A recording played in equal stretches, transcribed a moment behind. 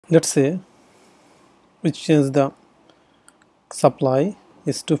Let's say we change the supply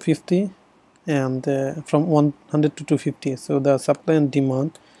is 250 and from 100 to 250, so the supply and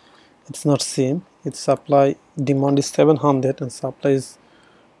demand, it's not same. Its supply demand is 700 and supply is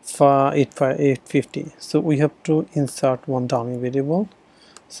 850. So we have to insert one dummy variable.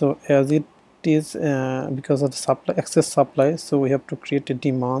 So as it is because of the supply, excess supply, so we have to create a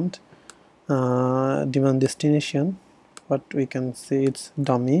demand destination, but we can say it's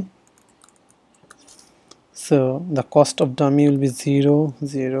dummy. So the cost of dummy will be 0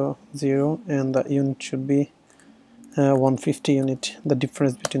 0 0 and the unit should be 150 unit, the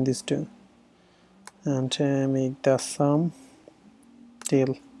difference between these two, and make the sum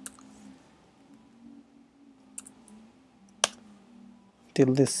till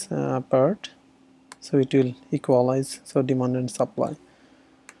this part, so it will equalize, so demand and supply.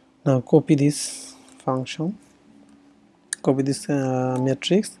 Now copy this function, copy this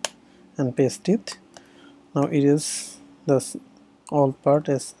matrix and paste it. Now it is this all part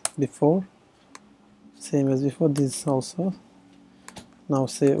as before, same as before, this also. Now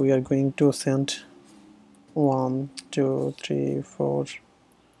say we are going to send 1 2 3 4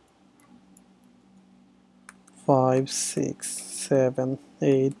 5 6 7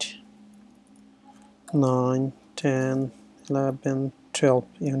 8 9 10 11 12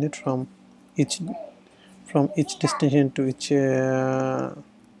 unit from each destination to each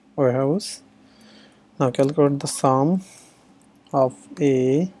warehouse. Now calculate the sum of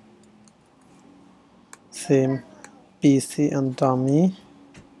A, same PC and dummy,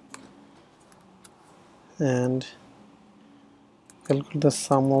 and calculate the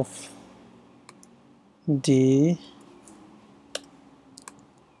sum of D,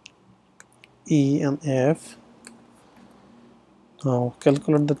 E and F. Now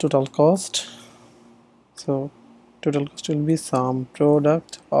calculate the total cost. So total cost will be sum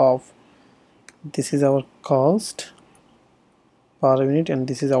product of, this is our cost per unit and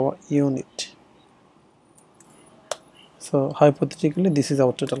this is our unit. So hypothetically this is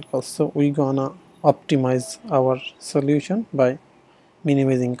our total cost, so we gonna optimize our solution by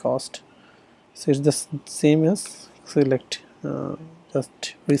minimizing cost. So it's the same as select,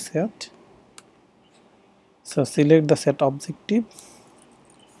 just reset. So select the set objective,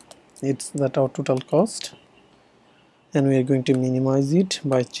 it's that our total cost, and we are going to minimize it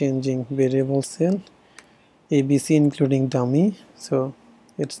by changing variable cell ABC including dummy. So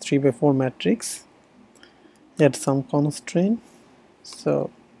it's 3/4 matrix, add some constraint. So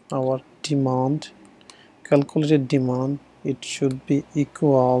our demand, calculated demand, it should be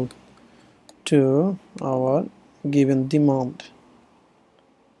equal to our given demand.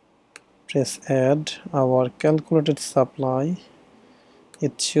 Press add. Our calculated supply,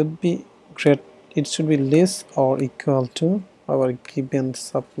 it should be less or equal to our given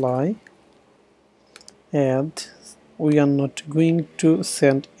supply. And we are not going to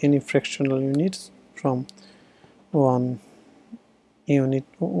send any fractional units from one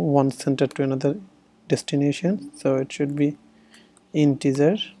center to another destination, so it should be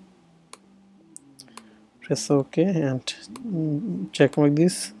integer. Press OK and check mark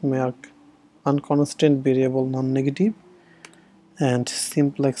this, mark unconstant variable non-negative and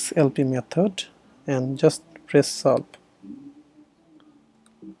simplex LP method and just press solve.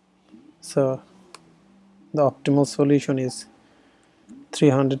 So the optimal solution is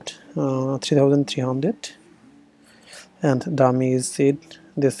 3300 and dummy is said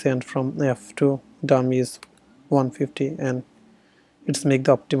they send from F to dummy is 150 and it's make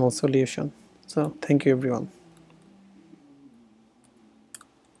the optimal solution. So thank you everyone.